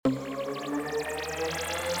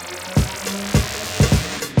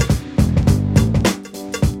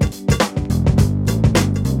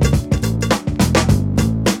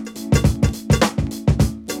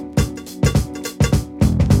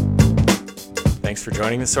Thanks for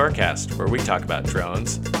joining the Soarcast, where we talk about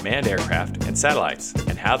drones, manned aircraft, and satellites,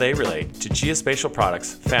 and how they relate to geospatial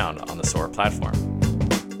products found on the Soar platform.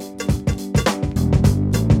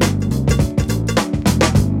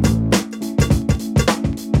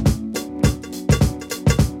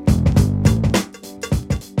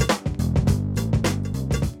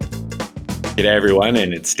 G'day everyone,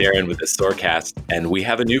 and it's Darren with the Soarcast, and we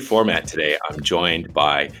have a new format today. I'm joined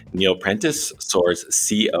by Neil Prentice, Soar's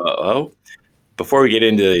COO. Before we get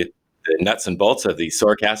into the nuts and bolts of the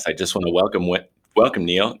Soarcast, I just want to welcome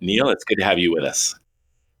Neil. Neil, it's good to have you with us.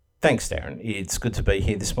 Thanks, Darren. It's good to be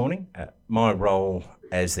here this morning. My role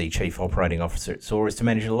as the Chief Operating Officer at Soar is to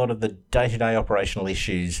manage a lot of the day-to-day operational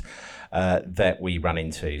issues that we run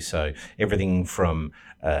into. So everything from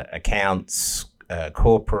accounts,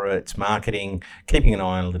 corporate, marketing, keeping an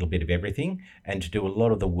eye on a little bit of everything, and to do a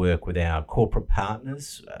lot of the work with our corporate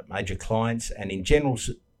partners, major clients, and in general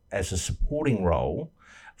as a supporting role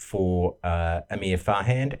for Amir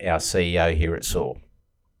Farhand, our CEO here at Soar.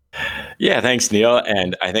 Yeah, thanks, Neil.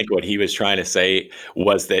 And I think what he was trying to say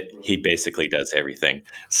was that he basically does everything.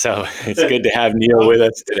 So it's good to have Neil with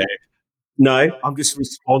us today. No, I'm just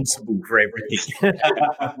responsible for everything.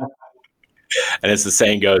 And as the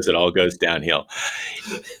saying goes, it all goes downhill.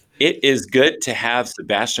 It is good to have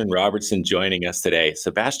Sebastian Robertson joining us today.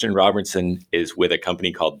 Sebastian Robertson is with a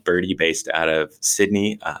company called Birdie based out of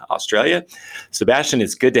Sydney, Australia. Sebastian,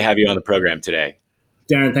 it's good to have you on the program today.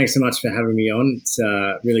 Darren, thanks so much for having me on. It's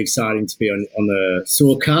really exciting to be on the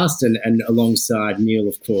Soarcast and alongside Neil,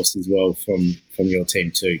 of course, as well from your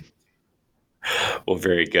team too. Well,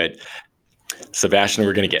 very good. Sebastian,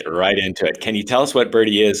 we're going to get right into it. Can you tell us what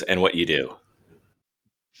Birdie is and what you do?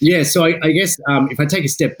 Yeah, so I guess if I take a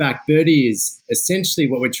step back, Birdie is essentially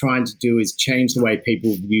what we're trying to do is change the way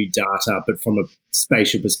people view data, but from a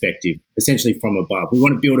spatial perspective, essentially from above. We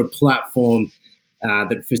want to build a platform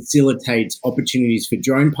that facilitates opportunities for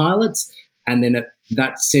drone pilots, and then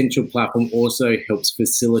that central platform also helps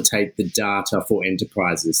facilitate the data for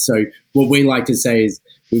enterprises. So what we like to say is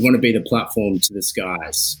we want to be the platform to the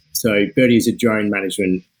skies. So Birdie is a drone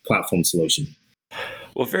management platform solution.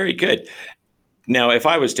 Well, very good. Now, if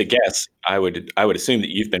I was to guess, I would assume that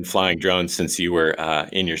you've been flying drones since you were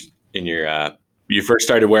you first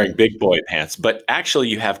started wearing big boy pants. But actually,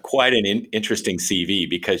 you have quite an interesting CV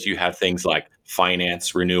because you have things like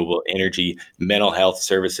finance, renewable energy, mental health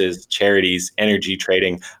services, charities, energy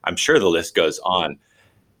trading. I'm sure the list goes on.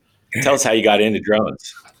 Tell us how you got into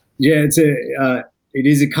drones. Yeah, it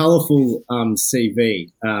is a colourful CV,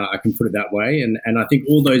 I can put it that way. And I think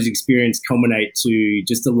all those experiences culminate to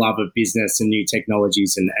just a love of business and new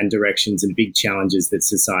technologies and directions and big challenges that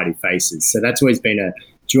society faces. So that's always been a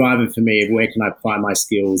driver for me of where can I apply my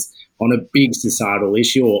skills on a big societal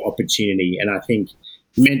issue or opportunity. And I think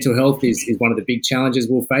mental health is one of the big challenges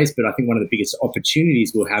we'll face, but I think one of the biggest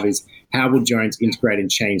opportunities we'll have is how will drones integrate and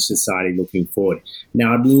change society looking forward.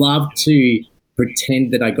 Now, I'd love to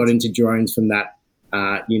pretend that I got into drones from that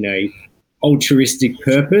altruistic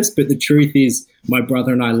purpose. But the truth is my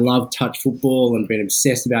brother and I love touch football and been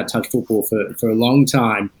obsessed about touch football for a long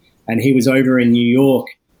time. And he was over in New York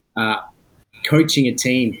coaching a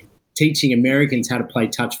team, teaching Americans how to play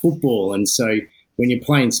touch football. And so when you're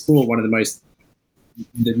playing sport, one of the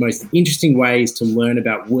most interesting ways to learn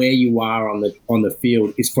about where you are on the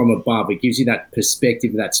field is from above. It gives you that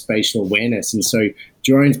perspective, that spatial awareness. And so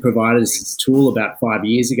drones provided us this tool about 5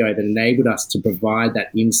 years ago that enabled us to provide that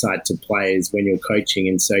insight to players when you're coaching.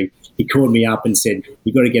 And so he called me up and said,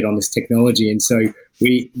 "You've got to get on this technology." And so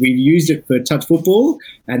we used it for touch football.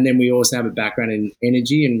 And then we also have a background in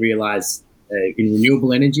energy and realized in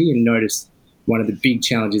renewable energy and noticed one of the big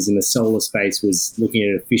challenges in the solar space was looking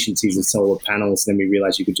at efficiencies of solar panels. Then we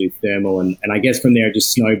realized you could do thermal. And I guess from there, it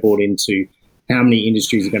just snowballed into how many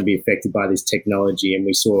industries are going to be affected by this technology. And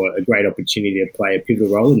we saw a great opportunity to play a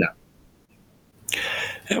pivotal role in that.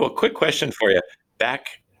 Yeah, well, quick question for you. Back,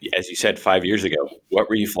 as you said, 5 years ago, what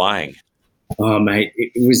were you flying? Oh, mate,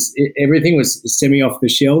 everything was semi off the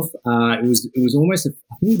shelf. It was almost, I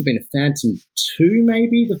think it would have been a Phantom 2,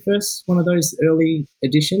 maybe the first one of those early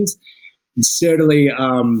editions. It certainly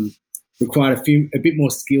required a bit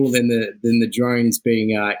more skill than the drones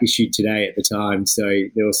being issued today at the time. So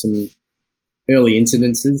there were some early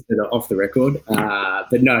incidences that are off the record,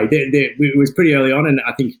 but no, it was pretty early on, and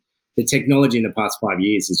I think the technology in the past 5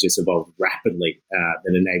 years has just evolved rapidly.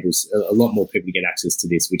 That enables a lot more people to get access to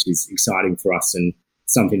this, which is exciting for us and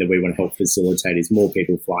something that we want to help facilitate. Is more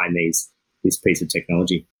people flying this piece of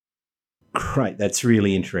technology. Great, that's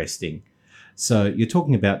really interesting. So you're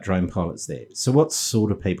talking about drone pilots there. So what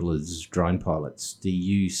sort of people as drone pilots do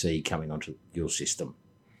you see coming onto your system?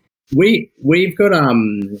 We've got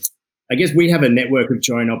I guess we have a network of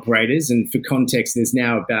drone operators, and for context, there's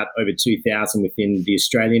now about over 2,000 within the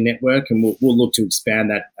Australian network, and we'll look to expand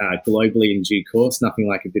that globally in due course. Nothing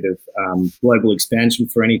like a bit of global expansion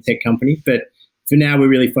for any tech company, but for now, we're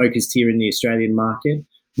really focused here in the Australian market.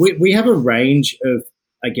 We have a range of,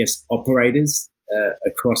 I guess, operators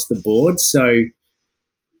across the board. So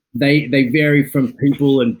they vary from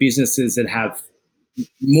people and businesses that have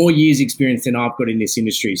more years experience than I've got in this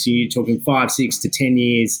industry. So you're talking 5, 6 to 10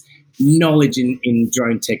 years knowledge in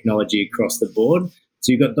drone technology across the board.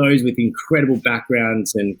 So you've got those with incredible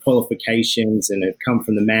backgrounds and qualifications and have come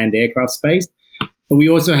from the manned aircraft space. But we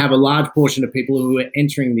also have a large portion of people who are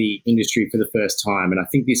entering the industry for the first time. And I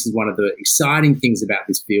think this is one of the exciting things about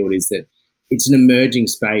this field is that it's an emerging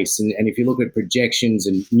space. And if you look at projections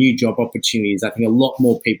and new job opportunities, I think a lot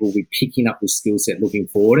more people will be picking up this skill set looking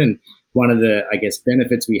forward. And one of the, I guess,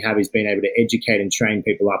 benefits we have is being able to educate and train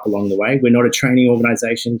people up along the way. We're not a training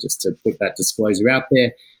organization, just to put that disclosure out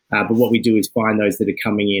there. But what we do is find those that are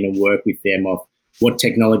coming in and work with them of what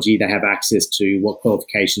technology they have access to, what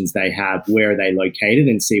qualifications they have, where are they located,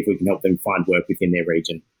 and see if we can help them find work within their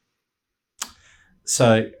region.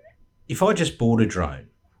 So if I just bought a drone,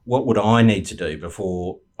 what would I need to do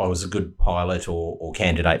before I was a good pilot or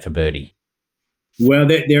candidate for Birdie? Well,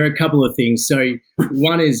 there are a couple of things. So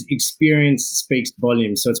one is experience speaks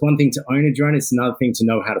volumes. So it's one thing to own a drone. It's another thing to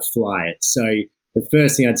know how to fly it. So the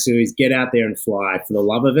first thing I'd do is get out there and fly for the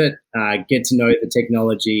love of it. Get to know the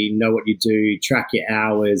technology, know what you do, track your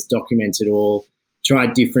hours, document it all, try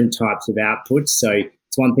different types of outputs. So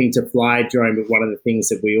it's one thing to fly a drone, but one of the things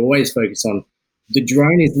that we always focus on, the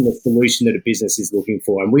drone isn't the solution that a business is looking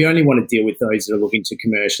for. And we only want to deal with those that are looking to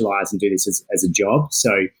commercialize and do this as a job.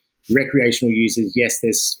 So recreational users, yes,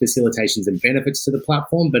 there's facilitations and benefits to the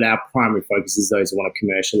platform, but our primary focus is those who want to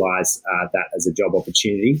commercialize that as a job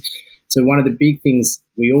opportunity. So one of the big things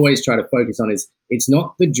we always try to focus on is it's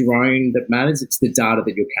not the drone that matters, it's the data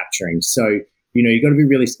that you're capturing. So, you've got to be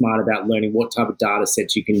really smart about learning what type of data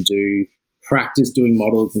sets you can do, practice doing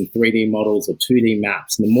models and 3D models or 2D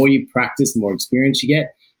maps. And the more you practice, the more experience you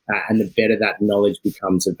get, and the better that knowledge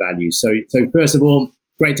becomes of value. So first of all,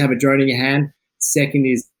 great to have a drone in your hand. Second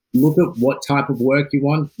is look at what type of work you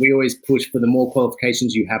want. We always push for the more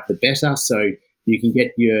qualifications you have, the better. So you can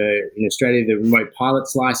get in Australia, the remote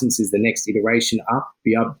pilot's license is the next iteration up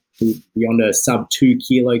beyond a sub 2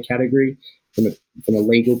 kilo category from a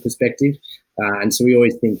legal perspective. And so we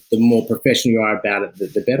always think the more professional you are about it,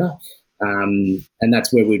 the better. And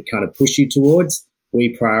that's where we'd kind of push you towards.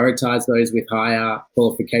 We prioritize those with higher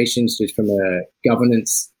qualifications just from a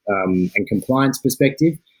governance and compliance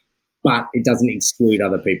perspective, but it doesn't exclude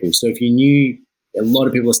other people. So if you knew a lot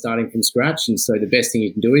of people are starting from scratch, and so the best thing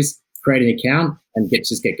you can do is create an account and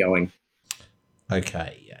just get going.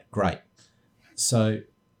 Okay, yeah, great. So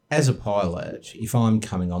as a pilot, if I'm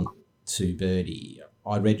coming on to Birdie,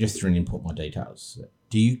 I register and input my details.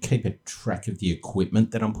 Do you keep a track of the equipment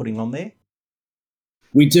that I'm putting on there?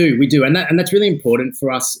 We do, and that's really important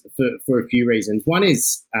for us for a few reasons. One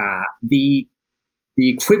is the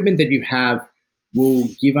equipment that you have will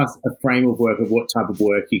give us a framework of what type of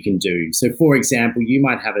work you can do. So, for example, you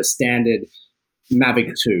might have a standard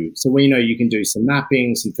Mavic 2. So we know you can do some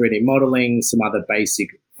mapping, some 3D modeling, some other basic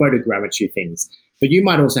photogrammetry things. But you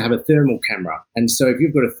might also have a thermal camera. And so if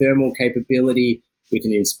you've got a thermal capability with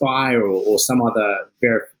an Inspire or some other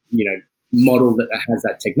model that has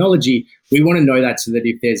that technology, we want to know that so that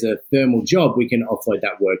if there's a thermal job, we can offload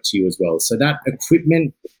that work to you as well. So that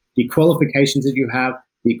equipment, the qualifications that you have,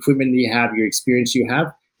 the equipment that you have, your experience you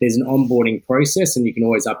have, there's an onboarding process and you can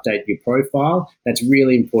always update your profile. That's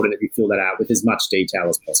really important that you fill that out with as much detail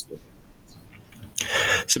as possible.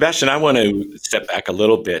 Sebastian, I want to step back a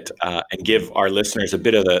little bit and give our listeners a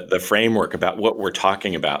bit of the framework about what we're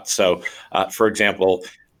talking about. So, for example,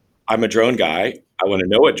 I'm a drone guy. I want to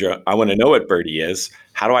know what Birdie is.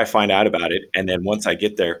 How do I find out about it? And then once I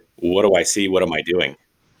get there, what do I see? What am I doing?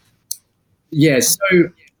 Yeah, so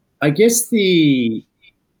I guess the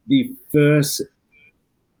first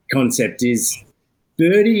concept is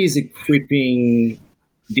Birdie is equipping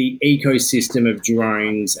the ecosystem of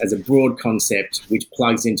drones as a broad concept which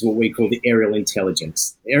plugs into what we call the aerial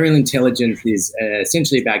intelligence. Aerial intelligence is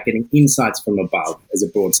essentially about getting insights from above as a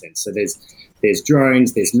broad sense. So there's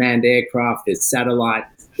drones, there's manned aircraft, there's satellite.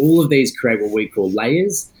 All of these create what we call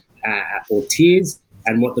layers or tiers.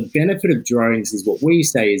 And what the benefit of drones is, what we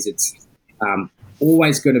say is it's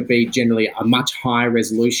always going to be generally a much higher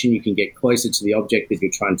resolution. You can get closer to the object that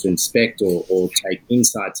you're trying to inspect or take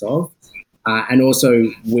insights of. And also,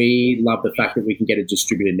 we love the fact that we can get a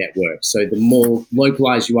distributed network. So the more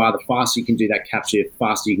localized you are, the faster you can do that capture, the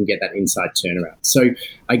faster you can get that inside turnaround. So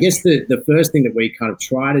I guess the first thing that we kind of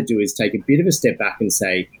try to do is take a bit of a step back and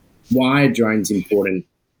say, why are drones important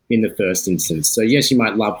in the first instance? So yes, you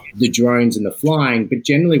might love the drones and the flying, but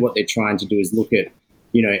generally what they're trying to do is look at,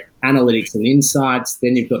 analytics and insights.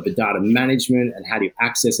 Then you've got the data management and how do you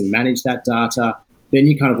access and manage that data. Then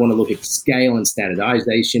you kind of want to look at scale and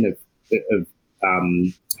standardization of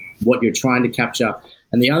what you're trying to capture.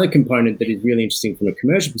 And the other component that is really interesting from a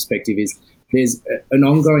commercial perspective is there's an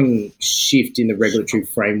ongoing shift in the regulatory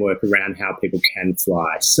framework around how people can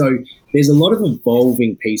fly. So there's a lot of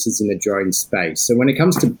evolving pieces in the drone space. So when it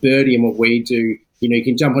comes to Birdie and what we do, you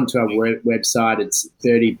can jump onto our website. It's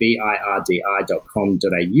birdi.com.au.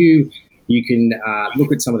 You can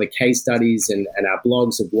look at some of the case studies and our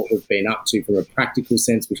blogs of what we've been up to from a practical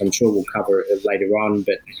sense, which I'm sure we'll cover later on.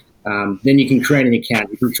 But then you can create an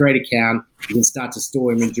account. You can create an account. You can start to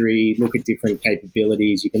store imagery, look at different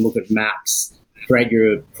capabilities. You can look at maps, create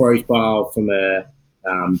your profile from a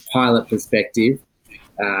pilot perspective.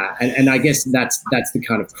 And I guess that's the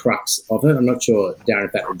kind of crux of it. I'm not sure, Darren,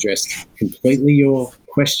 if that addressed completely your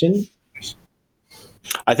question.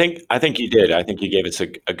 I think you did. I think you gave us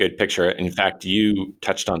a good picture. In fact, you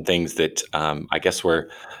touched on things that I guess were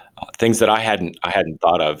things that I hadn't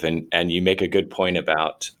thought of, and you make a good point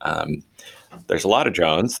about there's a lot of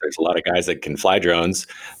drones. There's a lot of guys that can fly drones.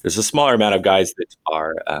 There's a smaller amount of guys that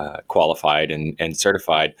are qualified and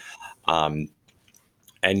certified. And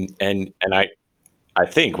I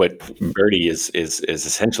think what Birdie is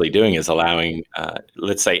essentially doing is allowing,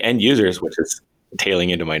 let's say, end users, which is tailing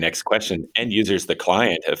into my next question, end users, the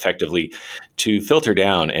client, effectively to filter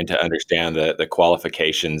down and to understand the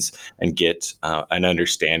qualifications and get an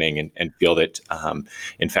understanding and feel that,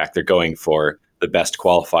 in fact, they're going for the best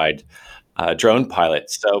qualified drone pilot.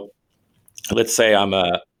 So let's say I'm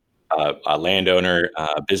a landowner,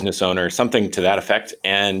 a business owner, something to that effect,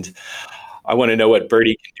 and I want to know what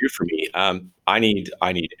Birdie can do for me. I need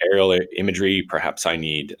aerial imagery. Perhaps I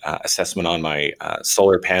need assessment on my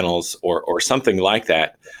solar panels or something like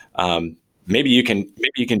that. Maybe you can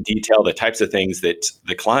detail the types of things that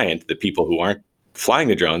the client, the people who aren't flying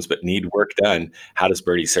the drones but need work done. How does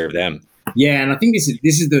Birdie serve them? Yeah, and I think this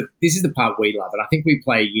is the part we love, and I think we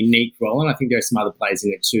play a unique role, and I think there are some other players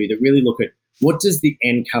in it too that really look at what does the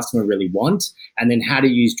end customer really want, and then how to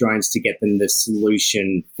use drones to get them the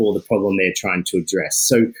solution for the problem they're trying to address.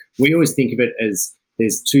 So we always think of it as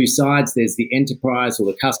there's two sides. There's the enterprise or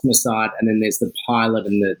the customer side, and then there's the pilot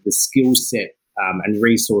and the skill set and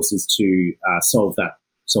resources to solve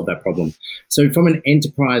that problem. So from an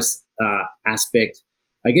enterprise aspect,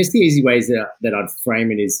 I guess the easy ways that I'd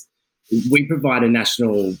frame it is we provide a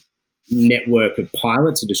national network of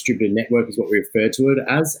pilots. A distributed network is what we refer to it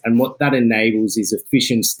as, and what that enables is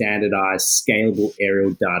efficient, standardized, scalable aerial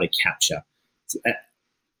data capture.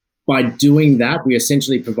 By doing that, we're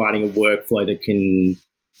essentially providing a workflow that can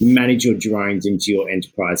manage your drones into your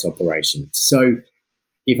enterprise operations. So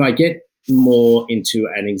if I get more into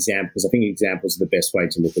an example, because I think examples are the best way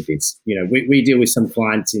to look at this. We deal with some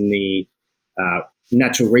clients in the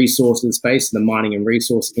natural resources space, the mining and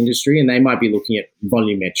resource industry, and they might be looking at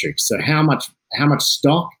volumetrics. So how much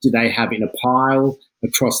stock do they have in a pile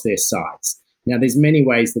across their sites? Now, there's many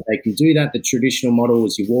ways that they can do that. The traditional model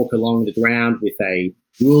is you walk along the ground with a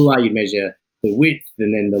ruler, you measure the width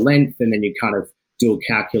and then the length, and then you kind of do a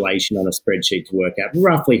calculation on a spreadsheet to work out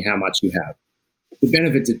roughly how much you have. The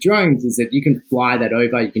benefits of drones is that you can fly that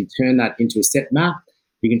over, you can turn that into a set map,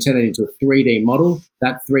 you can turn it into a 3D model.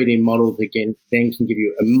 That 3D model, again, then can give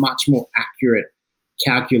you a much more accurate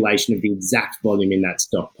calculation of the exact volume in that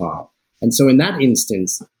stockpile. And so in that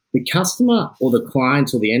instance, the customer or the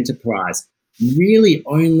client or the enterprise really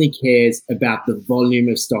only cares about the volume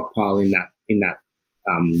of stockpile in that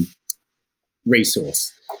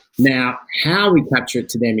resource. Now, how we capture it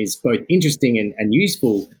to them is both interesting and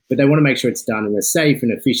useful, but they want to make sure it's done in a safe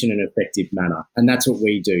and efficient and effective manner. And that's what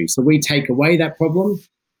we do. So we take away that problem,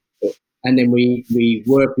 and then we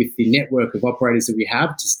work with the network of operators that we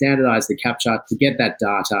have to standardize the capture, to get that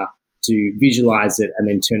data, to visualize it, and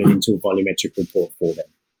then turn it into a volumetric report for them.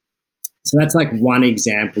 So that's like one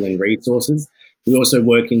example in resources. We also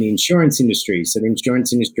work in the insurance industry. So the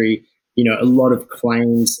insurance industry, a lot of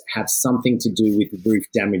claims have something to do with roof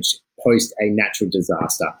damage post a natural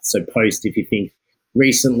disaster. So post, if you think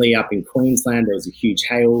recently up in Queensland, there was a huge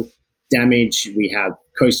hail damage. We have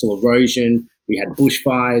coastal erosion. We had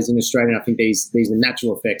bushfires in Australia. And I think these are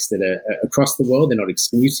natural effects that are across the world. They're not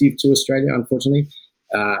exclusive to Australia, unfortunately.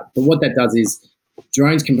 But what that does is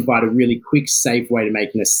drones can provide a really quick, safe way to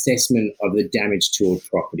make an assessment of the damage to a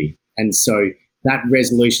property. And so that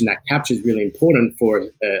resolution, that capture is really important for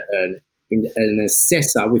an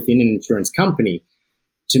assessor within an insurance company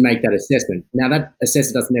to make that assessment. Now, that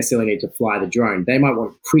assessor doesn't necessarily need to fly the drone. They might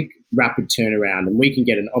want quick, rapid turnaround, and we can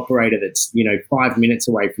get an operator that's 5 minutes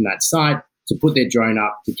away from that site to put their drone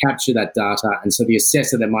up to capture that data. And so the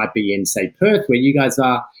assessor that might be in, say, Perth, where you guys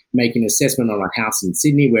are, making an assessment on a house in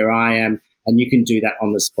Sydney, where I am, and you can do that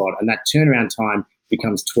on the spot. And that turnaround time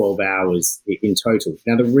becomes 12 hours in total.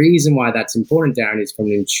 Now, the reason why that's important, Darren, is from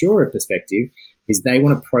an insurer perspective, is they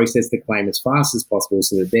want to process the claim as fast as possible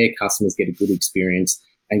so that their customers get a good experience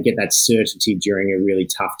and get that certainty during a really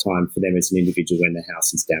tough time for them as an individual when their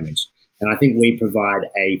house is damaged. And I think we provide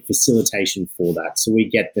a facilitation for that. So we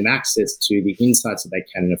get them access to the insights that they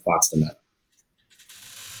can in a faster manner.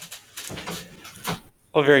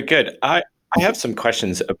 Well, very good. I have some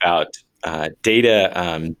questions about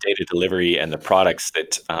data delivery and the products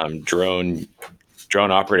that drone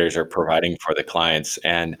operators are providing for the clients.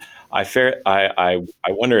 And I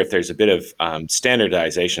wonder if there's a bit of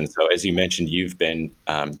standardization. So as you mentioned, you've been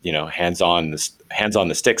hands on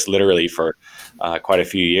the sticks literally for quite a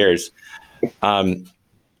few years.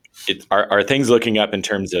 Are things looking up in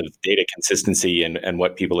terms of data consistency and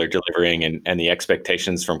what people are delivering and the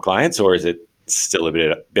expectations from clients, or is it still a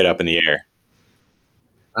bit up in the air?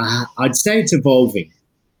 I'd say it's evolving.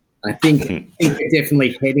 I think we're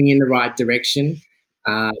definitely heading in the right direction.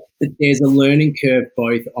 But there's a learning curve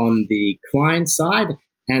both on the client side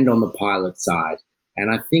and on the pilot side.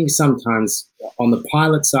 And I think sometimes on the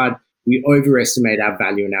pilot side, we overestimate our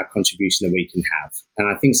value and our contribution that we can have. And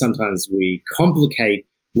I think sometimes we complicate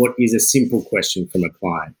what is a simple question from a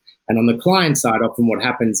client. And on the client side, often what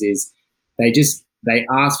happens is they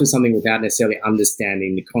ask for something without necessarily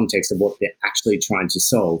understanding the context of what they're actually trying to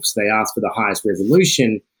solve. So they ask for the highest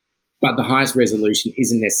resolution, but the highest resolution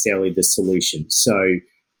isn't necessarily the solution. So,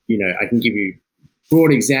 I can give you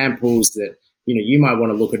broad examples that, you might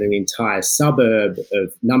want to look at an entire suburb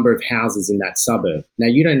of number of houses in that suburb. Now,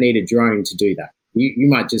 you don't need a drone to do that. You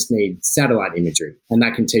might just need satellite imagery, and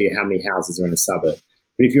that can tell you how many houses are in a suburb.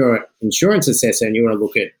 But if you're an insurance assessor and you want to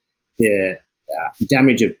look at the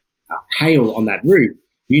damage of hail on that roof,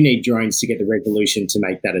 you need drones to get the resolution to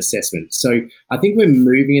make that assessment. So I think we're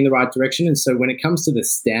moving in the right direction. And so when it comes to the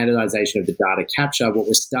standardization of the data capture, what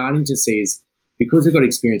we're starting to see is, because we've got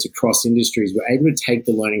experience across industries, we're able to take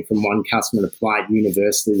the learning from one customer and apply it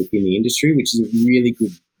universally within the industry, which is a really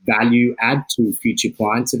good value add to future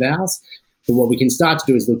clients of ours. But what we can start to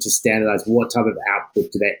do is look to standardize what type of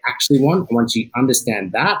output do they actually want. And once you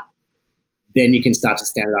understand that, then you can start to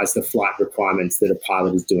standardize the flight requirements that a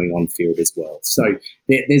pilot is doing on field as well. So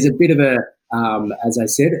there's a bit of a, as I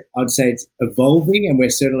said, I'd say it's evolving, and we're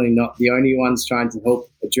certainly not the only ones trying to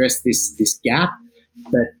help address this gap.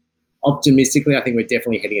 But optimistically, I think we're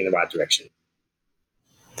definitely heading in the right direction.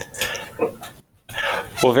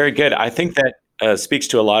 Well, very good. I think that speaks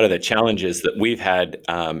to a lot of the challenges that we've had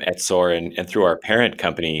at SOAR and through our parent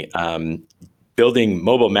company. Building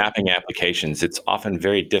mobile mapping applications, it's often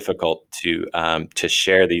very difficult to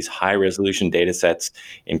share these high resolution data sets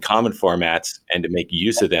in common formats and to make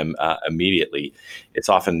use of them immediately. It's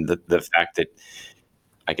often the fact that,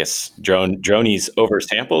 I guess, dronies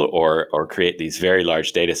oversample or create these very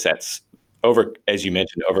large data sets as you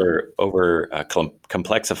mentioned,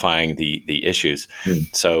 complexifying the issues.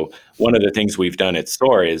 So one of the things we've done at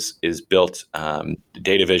SOAR is built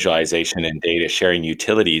data visualization and data sharing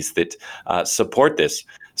utilities that support this.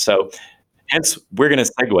 So hence, we're going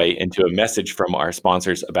to segue into a message from our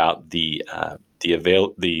sponsors about the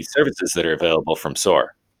services that are available from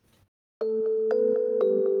SOAR.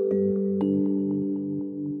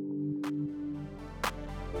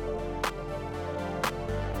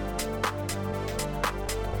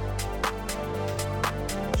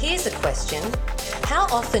 Here's a question. How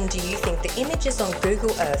often do you think the images on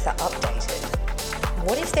Google Earth are updated?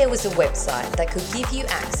 What if there was a website that could give you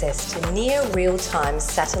access to near real-time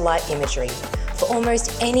satellite imagery for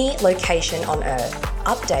almost any location on Earth,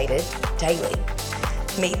 updated daily?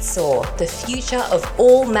 Meet SOAR, the future of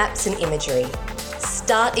all maps and imagery.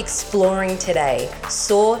 Start exploring today.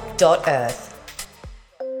 soar.earth.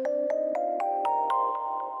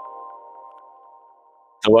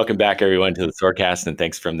 So welcome back, everyone, to the SOARcast, and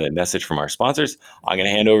thanks from the message from our sponsors. I'm going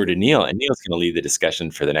to hand over to Neil, and Neil's going to lead the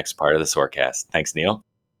discussion for the next part of the SOARcast. Thanks, Neil.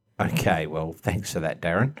 Okay, well, thanks for that,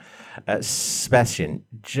 Darren. Sebastian,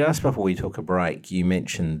 just before we took a break, you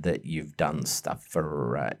mentioned that you've done stuff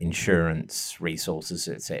for insurance, resources,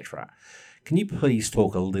 etc. Can you please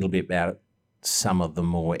talk a little bit about some of the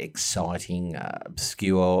more exciting,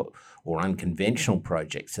 obscure or unconventional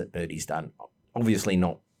projects that Birdie's done? Obviously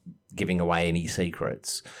not giving away any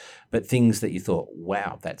secrets, but things that you thought,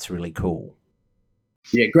 wow, that's really cool.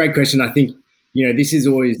 Yeah, great question. I think, this is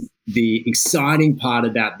always the exciting part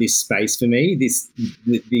about this space for me.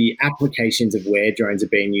 The applications of where drones are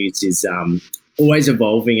being used is always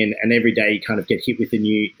evolving, and every day you kind of get hit with a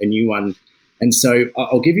new one. And so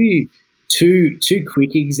I'll give you two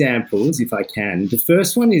quick examples if I can. The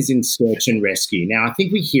first one is in search and rescue. Now, I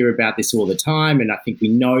think we hear about this all the time, and I think we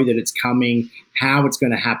know that it's coming. How it's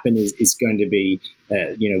going to happen is going to be,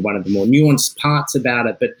 one of the more nuanced parts about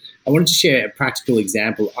it. But I wanted to share a practical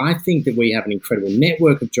example. I think that we have an incredible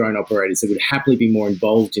network of drone operators that would happily be more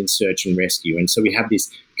involved in search and rescue. And so we have this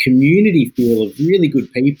community feel of really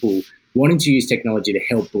good people wanting to use technology to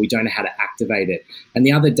help, but we don't know how to activate it. And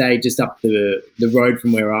the other day, just up the road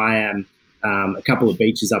from where I am, a couple of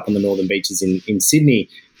beaches up on the northern beaches in Sydney,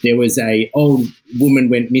 there was a old woman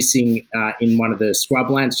went missing in one of the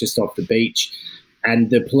scrublands just off the beach.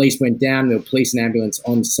 And the police went down, there were police and ambulance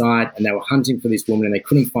on site, and they were hunting for this woman, and they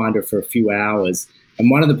couldn't find her for a few hours.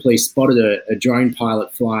 And one of the police spotted a drone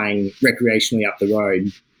pilot flying recreationally up the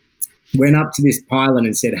road, went up to this pilot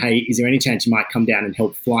and said, hey, is there any chance you might come down and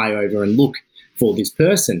help fly over and look for this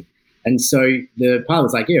person? And so the pilot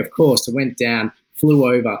was like, yeah, of course. So went down, flew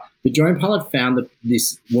over. The drone pilot found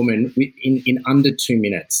this woman in under 2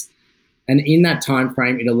 minutes. And in that time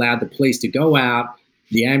frame, it allowed the police to go out,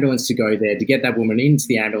 the ambulance to go there, to get that woman into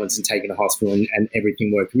the ambulance and take her to hospital, and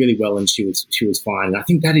everything worked really well, and she was fine. And I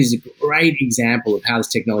think that is a great example of how this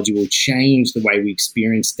technology will change the way we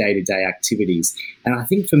experience day-to-day activities. And I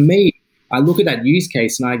think for me, I look at that use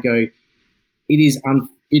case and I go, it is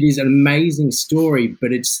an amazing story,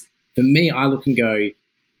 but for me, I look and go,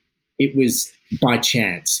 it was by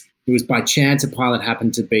chance. It was by chance a pilot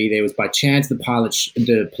happened to be there. It was by chance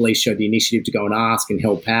the police showed the initiative to go and ask and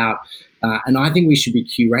help out. And I think we should be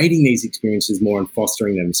curating these experiences more and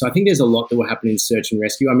fostering them. So I think there's a lot that will happen in search and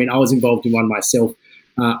rescue. I mean, I was involved in one myself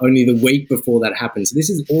only the week before that happened. So this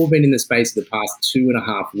has all been in the space of the past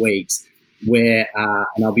 2.5 weeks where,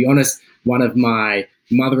 and I'll be honest, one of my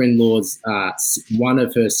mother-in-law's, one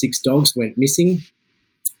of her 6 dogs went missing,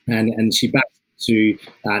 and she backed to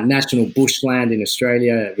national bushland in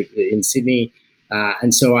Australia, in Sydney.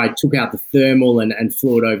 And so I took out the thermal and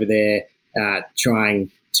flew it over there,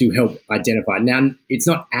 trying to help identify. Now, it's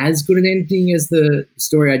not as good an ending as the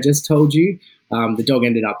story I just told you. The dog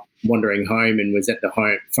ended up wandering home and was at the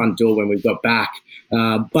front door when we got back.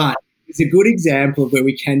 But it's a good example of where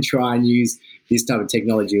we can try and use this type of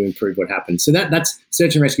technology to improve what happens. So that's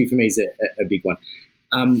search and rescue for me is a big one.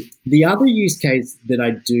 The other use case that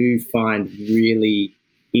I do find really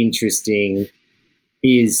interesting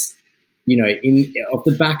is, off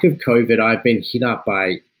the back of COVID, I've been hit up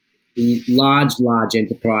by large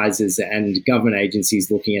enterprises and government agencies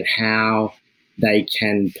looking at how they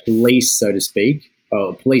can police, so to speak,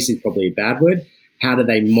 or police is probably a bad word, how do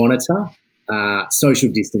they monitor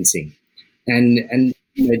social distancing? And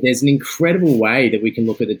there's an incredible way that we can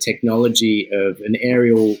look at the technology of an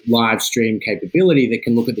aerial live stream capability that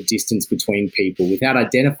can look at the distance between people without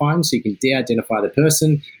identifying. So you can de-identify the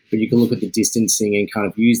person, but you can look at the distancing and kind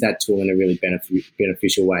of use that tool in a really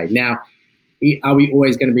beneficial way. Now, are we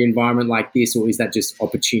always going to be in an environment like this, or is that just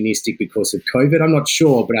opportunistic because of COVID? I'm not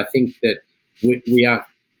sure, but I think that we are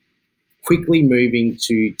quickly moving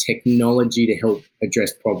to technology to help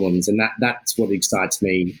address problems, and that's what excites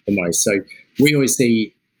me the most. So we always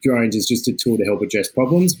see drones as just a tool to help address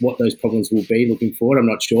problems. What those problems will be looking forward, I'm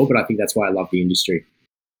not sure, but I think that's why I love the industry.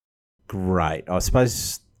 Great. I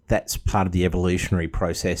suppose that's part of the evolutionary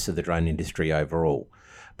process of the drone industry overall.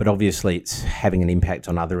 But obviously it's having an impact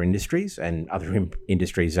on other industries, and other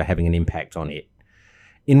industries are having an impact on it.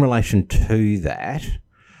 In relation to that,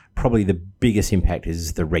 probably the biggest impact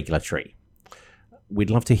is the regulatory. We'd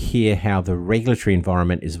love to hear how the regulatory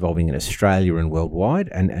environment is evolving in Australia and worldwide,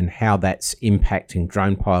 and how that's impacting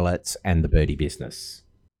drone pilots and the Birdie business.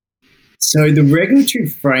 So the regulatory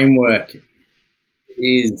framework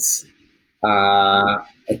is a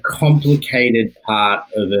complicated part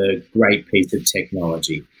of a great piece of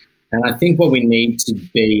technology. And I think what we need to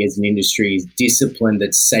be as an industry is disciplined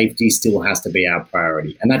that safety still has to be our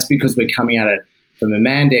priority. And that's because we're coming at it from a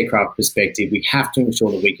manned aircraft perspective. We have to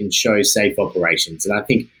ensure that we can show safe operations. And I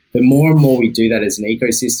think the more and more we do that as an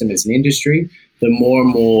ecosystem, as an industry, the more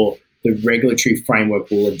and more the regulatory framework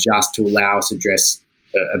will adjust to allow us to address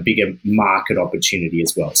a bigger market opportunity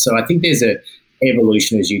as well. So I think there's a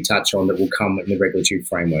evolution, as you touch on, that will come in the regulatory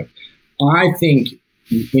framework. I think,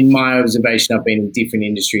 in my observation, I've been in different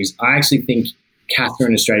industries, I actually think CASA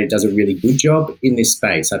in Australia does a really good job in this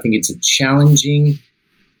space. I think it's a challenging.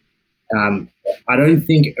 I don't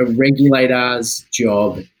think a regulator's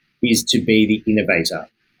job is to be the innovator.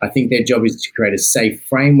 I think their job is to create a safe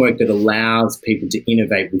framework that allows people to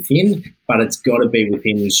innovate within, but it's got to be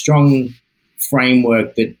within a strong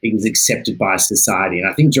framework that is accepted by society. And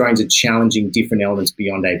I think drones are challenging different elements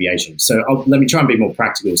beyond aviation. So let me try and be more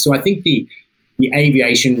practical. So I think the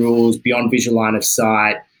aviation rules beyond visual line of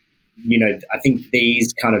sight, I think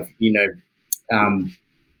these kind of,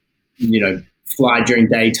 fly during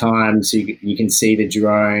daytime so you can see the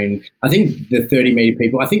drone. I think the 30-meter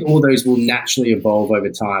people, I think all those will naturally evolve over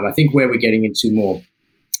time. I think where we're getting into more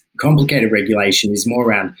complicated regulation is more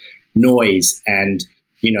around noise and,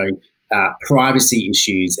 privacy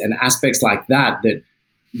issues and aspects like that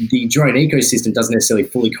the drone ecosystem doesn't necessarily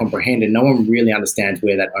fully comprehend, and no one really understands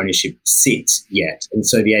where that ownership sits yet. And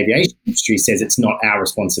so the aviation industry says it's not our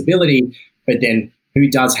responsibility, but then who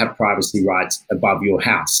does have privacy rights above your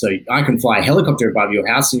house? So I can fly a helicopter above your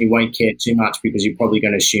house and you won't care too much because you're probably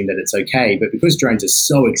going to assume that it's okay. But because drones are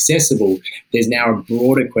so accessible, there's now a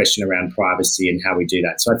broader question around privacy and how we do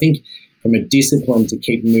that. So I think from a discipline to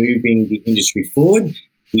keep moving the industry forward,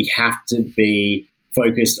 we have to be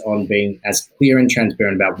focused on being as clear and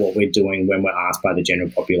transparent about what we're doing when we're asked by the general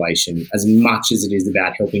population, as much as it is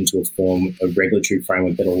about helping to form a regulatory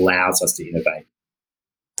framework that allows us to innovate.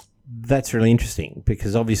 That's really interesting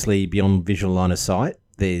because obviously beyond visual line of sight,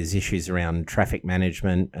 there's issues around traffic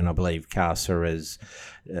management, and I believe CASA has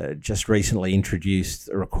just recently introduced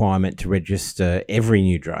a requirement to register every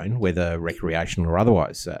new drone, whether recreational or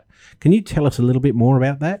otherwise. Can you tell us a little bit more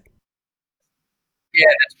about that? Yeah,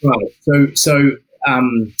 that's right. So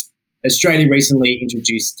Australia recently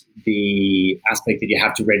introduced the aspect that you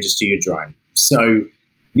have to register your drone. So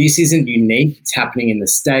this isn't unique. It's happening in the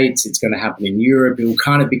States. It's going to happen in Europe. It will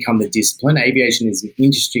kind of become the discipline. Aviation is an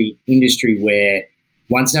industry where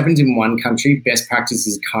once it happens in one country, best practice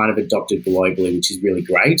is kind of adopted globally, which is really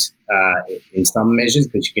great in some measures,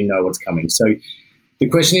 but you can know what's coming. So the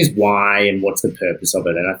question is why and what's the purpose of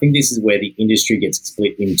it? And I think this is where the industry gets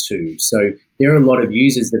split in two. So there are a lot of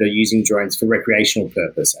users that are using drones for recreational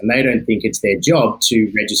purpose, and they don't think it's their job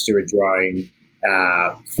to register a drone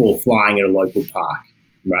for flying at a local park,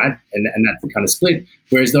 right? And that's the kind of split.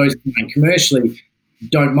 Whereas those flying commercially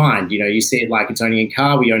don't mind. You see it like it's owning a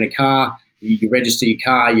car. We own a car. You register your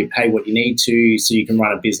car, you pay what you need to so you can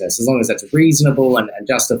run a business. As long as that's reasonable and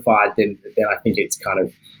justified, then I think it's kind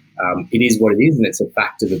of, it is what it is, and it's a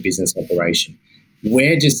fact of a business operation.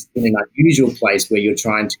 We're just in an unusual place where you're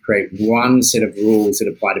trying to create one set of rules that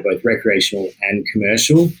apply to both recreational and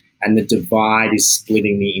commercial, and the divide is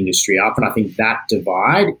splitting the industry up. And I think that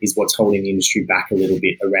divide is what's holding the industry back a little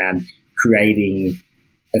bit around creating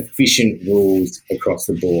efficient rules across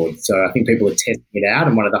the board. So I think people are testing it out,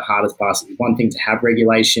 and one of the hardest parts is one thing to have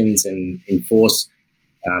regulations and enforce,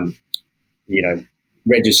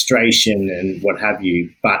 registration and what have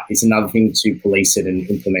you, but it's another thing to police it and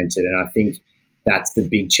implement it. And I think that's the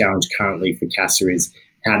big challenge currently for CASA is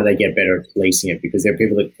how do they get better at policing it? Because there are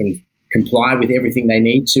people that can comply with everything they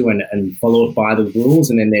need to and follow it by the rules,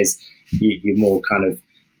 and then there's your more kind of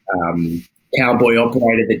cowboy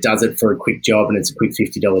operator that does it for a quick job and it's a quick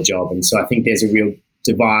 $50 job. And so I think there's a real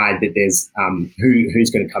divide that there's who's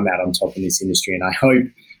going to come out on top in this industry. And I hope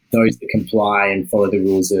those that comply and follow the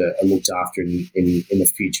rules are looked after in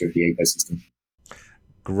the future of the ecosystem.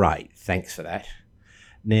 Great, thanks for that.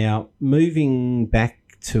 Now, moving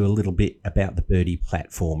back to a little bit about the Birdie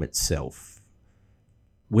platform itself.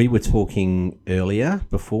 We were talking earlier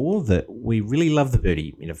before that we really love the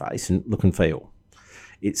Birdie interface and look and feel.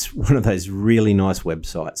 It's one of those really nice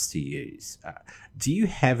websites to use. Do you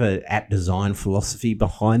have an app design philosophy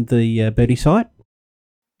behind the Birdie site?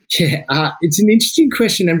 Yeah, it's an interesting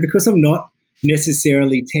question, and because I'm not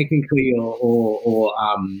necessarily technically or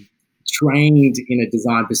trained in a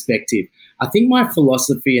design perspective, I think my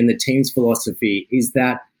philosophy and the team's philosophy is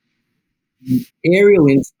that aerial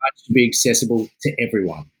insight should be accessible to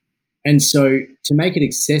everyone. And so to make it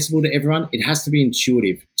accessible to everyone, it has to be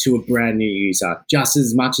intuitive to a brand new user, just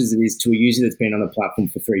as much as it is to a user that's been on the platform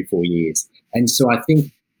for 3-4 years. And so I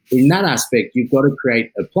think in that aspect, you've got to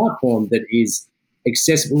create a platform that is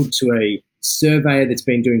accessible to a surveyor that's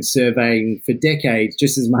been doing surveying for decades,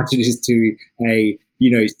 just as much as it is to a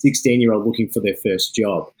 16-year-old looking for their first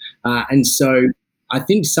job. And so I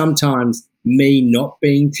think sometimes me not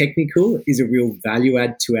being technical is a real value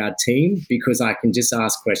add to our team, because I can just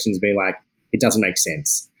ask questions and be like, it doesn't make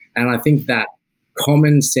sense. And I think that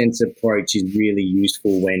common sense approach is really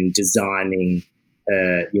useful when designing,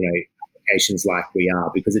 applications like we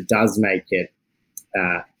are, because it does make it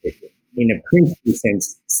in a principle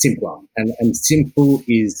sense, simpler. And simple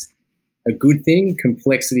is a good thing.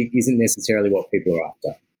 Complexity isn't necessarily what people are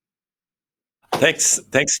after.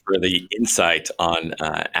 Thanks for the insight on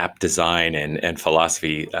app design and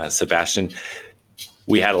philosophy, Sebastian.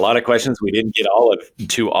 We had a lot of questions. We didn't get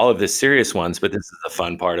to all of the serious ones, but this is the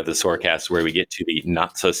fun part of the Soarcast where we get to the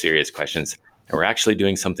not so serious questions. And we're actually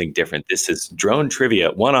doing something different. This is drone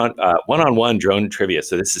trivia, one-on-one drone trivia.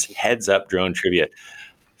 So this is heads up drone trivia.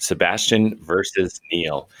 Sebastian versus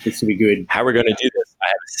Neil. This will be good. How we're going to do this, I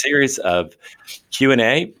have a series of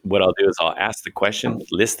Q&A. What I'll do is I'll ask the question,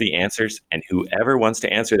 list the answers, and whoever wants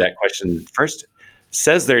to answer that question first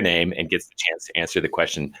says their name and gets the chance to answer the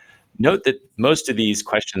question. Note that most of these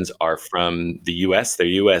questions are from the US, they're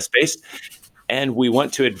US based, and we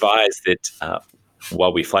want to advise that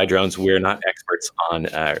while we fly drones, we're not experts on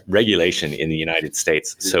regulation in the United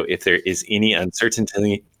States. So if there is any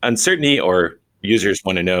uncertainty or users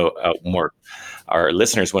want to know more, our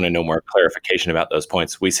listeners want to know more clarification about those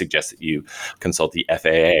points, we suggest that you consult the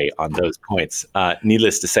FAA on those points.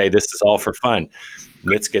 Needless to say, this is all for fun.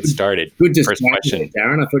 Let's get started. Good First question.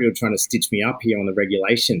 Darren. I thought you were trying to stitch me up here on the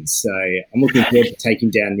regulations. So I'm looking forward to taking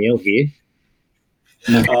down Neil here.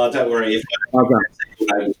 Don't worry.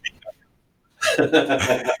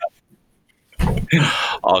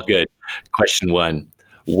 All good. Question 1.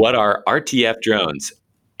 What are RTF drones?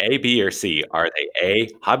 A, B, or C? Are they A,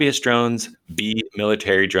 hobbyist drones, B,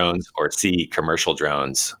 military drones, or C, commercial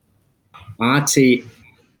drones? RTFB?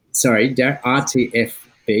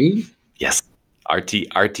 Yes,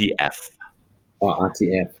 RTF. Oh,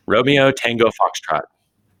 RTF. Romeo, Tango, Foxtrot.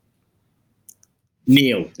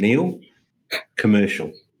 Neil.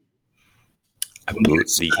 Commercial.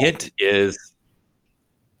 The hint is,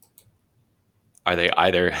 are they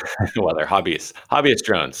either, well, they're hobbyist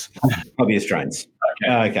drones. Hobbyist drones.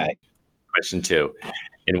 Okay. Question 2.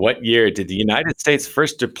 In what year did the United States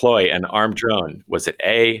first deploy an armed drone? Was it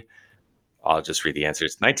A, I'll just read the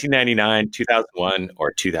answers, 1999, 2001,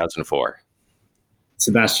 or 2004?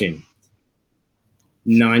 Sebastian.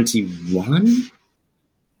 91?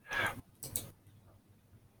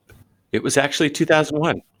 It was actually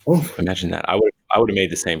 2001. Oh. Imagine that. I would have made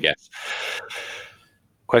the same guess.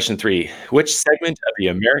 Question 3. Which segment of the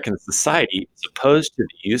American society is opposed to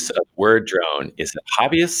the use of the word drone? Is it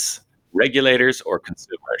hobbyists, regulators, or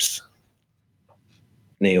consumers?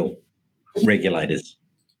 Neil. Regulators.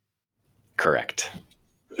 Correct.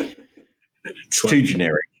 It's too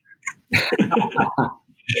generic.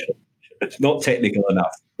 It's not technical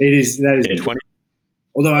enough. It is. That is. 20.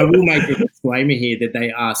 Although I will make a disclaimer here that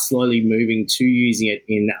they are slowly moving to using it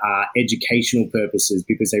in educational purposes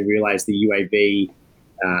because they realize the UAV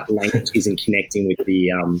language isn't connecting with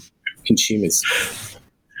the consumers.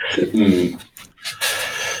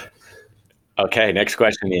 Okay, next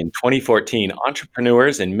question. In 2014,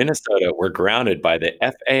 entrepreneurs in Minnesota were grounded by the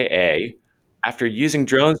FAA after using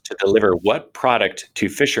drones to deliver what product to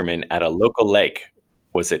fishermen at a local lake?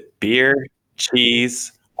 Was it beer,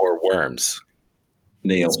 cheese, or worms?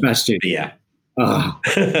 Neil. Sebastian. Beer. Oh,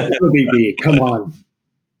 it will be beer. Come on.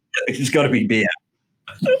 It's got to be beer.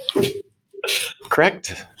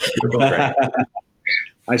 Correct.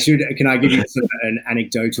 Can I give you sort of an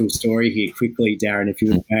anecdotal story here quickly, Darren, if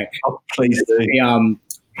you would? Oh, please do. I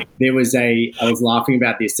was laughing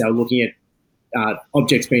about this. They were looking at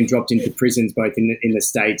objects being dropped into prisons, both in the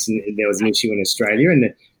States, and there was an issue in Australia,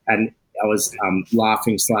 and I was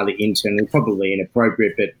laughing slightly internally, probably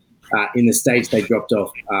inappropriate, but in the States they dropped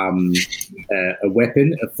off a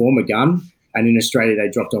weapon, a former gun, and in Australia they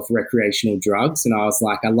dropped off recreational drugs. And I was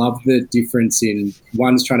like, I love the difference in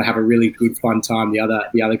one's trying to have a really good fun time, the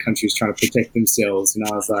other country is trying to protect themselves. And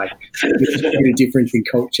I was like, there's a difference in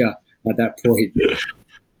culture at that point.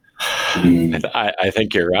 I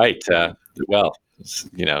think you're right. Well,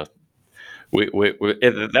 you know,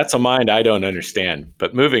 that's a mind I don't understand.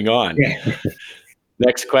 But moving on. Yeah.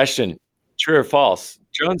 Next question. True or false?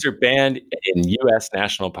 Drones are banned in U.S.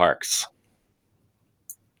 national parks.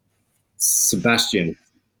 Sebastian.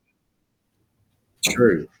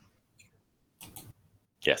 True.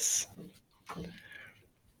 Yes.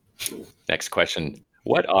 Next question.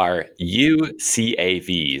 What are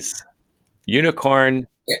UCAVs? Unicorn.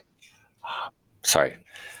 Sorry.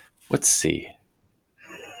 What's C?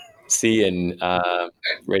 C in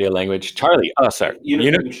radio language. Charlie. Oh, sorry.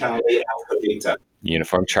 Uniform Charlie Alpha Victor.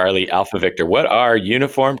 Uniform Charlie Alpha Victor. What are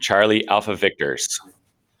Uniform Charlie Alpha Victors?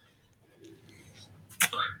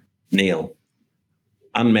 Neil.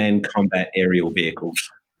 Unmanned combat aerial vehicles.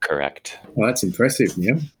 Correct. Well, that's impressive,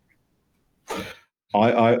 yeah.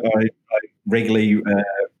 I regularly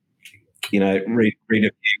read a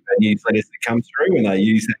few newsletters that come through, and I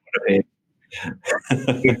use that quite a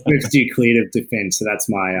bit. We've declared of defence, so that's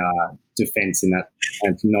my defence in that,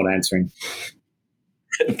 and not answering.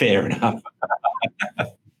 Fair enough.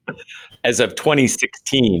 As of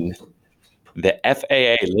 2016, the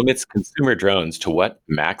FAA limits consumer drones to what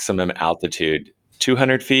maximum altitude?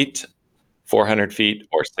 200 feet, 400 feet,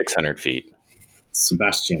 or 600 feet?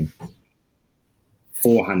 Sebastian,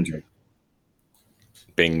 400.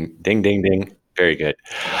 Bing, ding, ding, ding. Very good.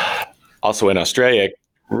 Also in Australia,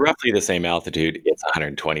 roughly the same altitude, it's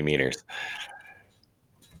 120 meters.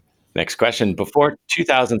 Next question. Before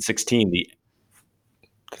 2016,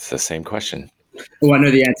 it's the same question. Oh, I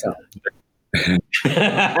know the answer.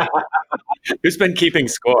 Who's been keeping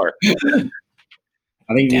score? I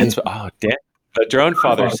think Dan, the drone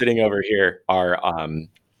father sitting over here, our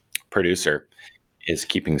producer, is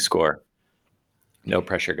keeping score. No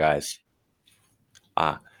pressure, guys.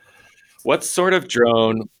 What sort of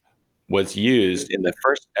drone was used in the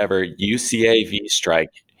first ever UCAV strike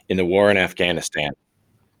in the war in Afghanistan?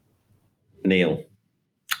 Neil.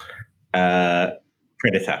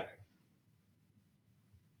 Predator.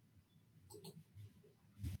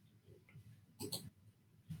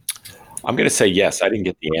 I'm going to say yes. I didn't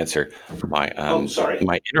get the answer. My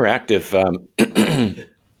my interactive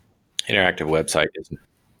interactive website is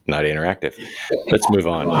not interactive. Let's move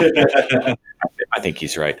on. I think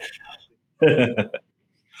he's right.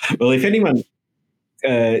 Well, if anyone knows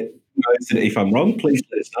that if I'm wrong, please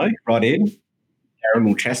let us know. Write in. Aaron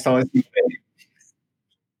will chastise me.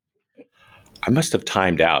 I must have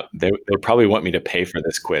timed out. They probably want me to pay for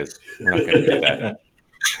this quiz. We're not going to do that.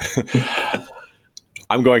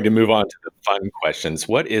 I'm going to move on to the fun questions.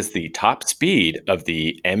 What is the top speed of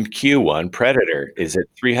the MQ-1 Predator? Is it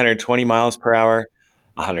 320 miles per hour,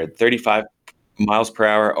 135 miles per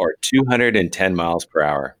hour, or 210 miles per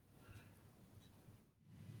hour?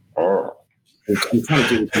 I'm trying to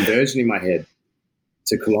do the conversion in my head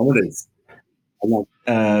to kilometers. I'm like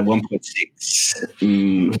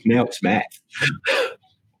 1.6. Now it's math.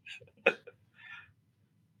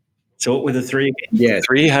 So what were the three again? Yeah,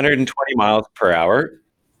 320 miles per hour,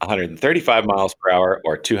 135 miles per hour,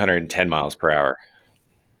 or 210 miles per hour?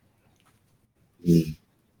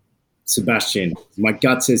 Sebastian, my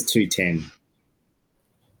gut says 210.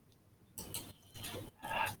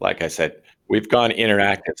 Like I said, we've gone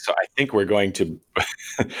interactive, so I think we're going to.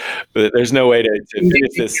 There's no way to finish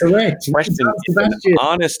this Correct. question. Sebastian.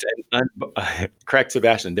 Honest and correct,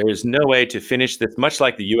 Sebastian. There is no way to finish this. Much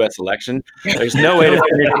like the U.S. election, there's no way to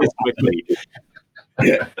finish this quickly.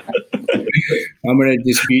 I'm going to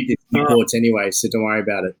dispute this in courts anyway, so don't worry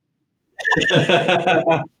about it.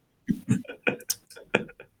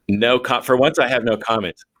 For once, I have no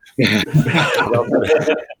comment.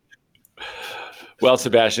 Well,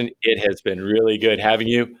 Sebastian, it has been really good having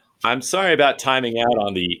you. I'm sorry about timing out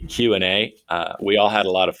on the Q&A. We all had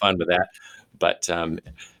a lot of fun with that, but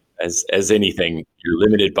as anything, you're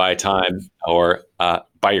limited by time or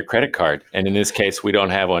by your credit card, and in this case, we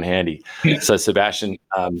don't have one handy. So, Sebastian,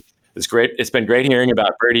 it's great. It's been great hearing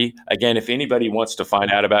about Birdie. Again, if anybody wants to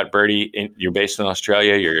find out about Birdie, you're based in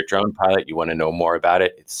Australia, you're a drone pilot, you want to know more about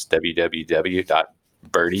it, it's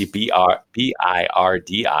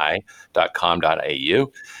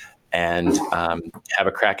www.birdi.com.au, and have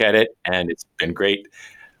a crack at it. And it's been great.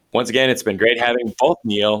 Once again, it's been great having both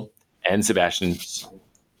Neil and Sebastian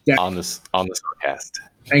on this podcast.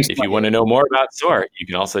 Thanks. If you want to know more about SOAR, you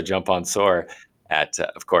can also jump on SOAR at,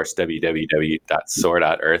 of course,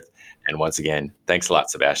 www.soar.earth. And once again, thanks a lot,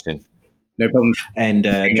 Sebastian. No problem. And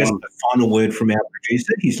just a final word from our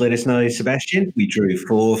producer. He's let us know, Sebastian, we drew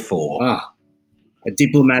 4-4. A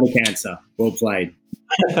diplomatic answer. Well played.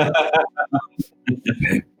 Thanks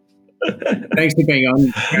for being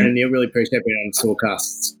on, Aaron. I really appreciate being on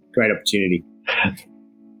Soarcast. It's a great opportunity.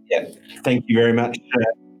 Yeah, thank you very much.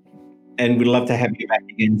 And we'd love to have you back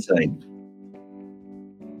again soon.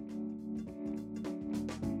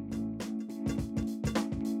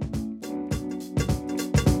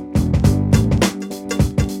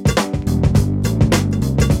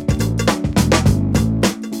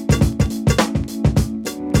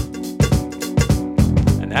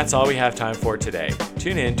 That's all we have time for today.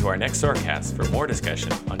 Tune in to our next Soarcast for more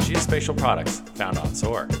discussion on geospatial products found on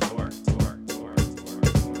SOAR.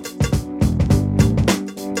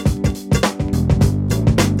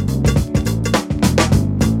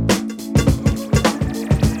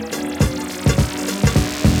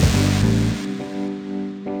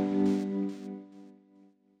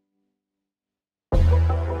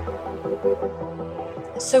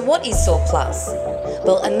 So what is SOAR Plus?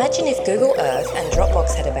 Well, imagine if Google Earth and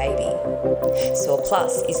Dropbox had a baby. SOAR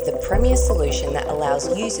Plus is the premier solution that allows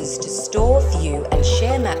users to store, view and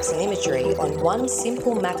share maps and imagery on one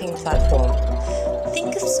simple mapping platform.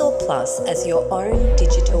 Think of SOAR Plus as your own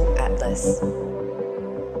digital atlas.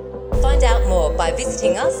 Find out more by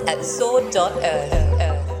visiting us at soar.earth.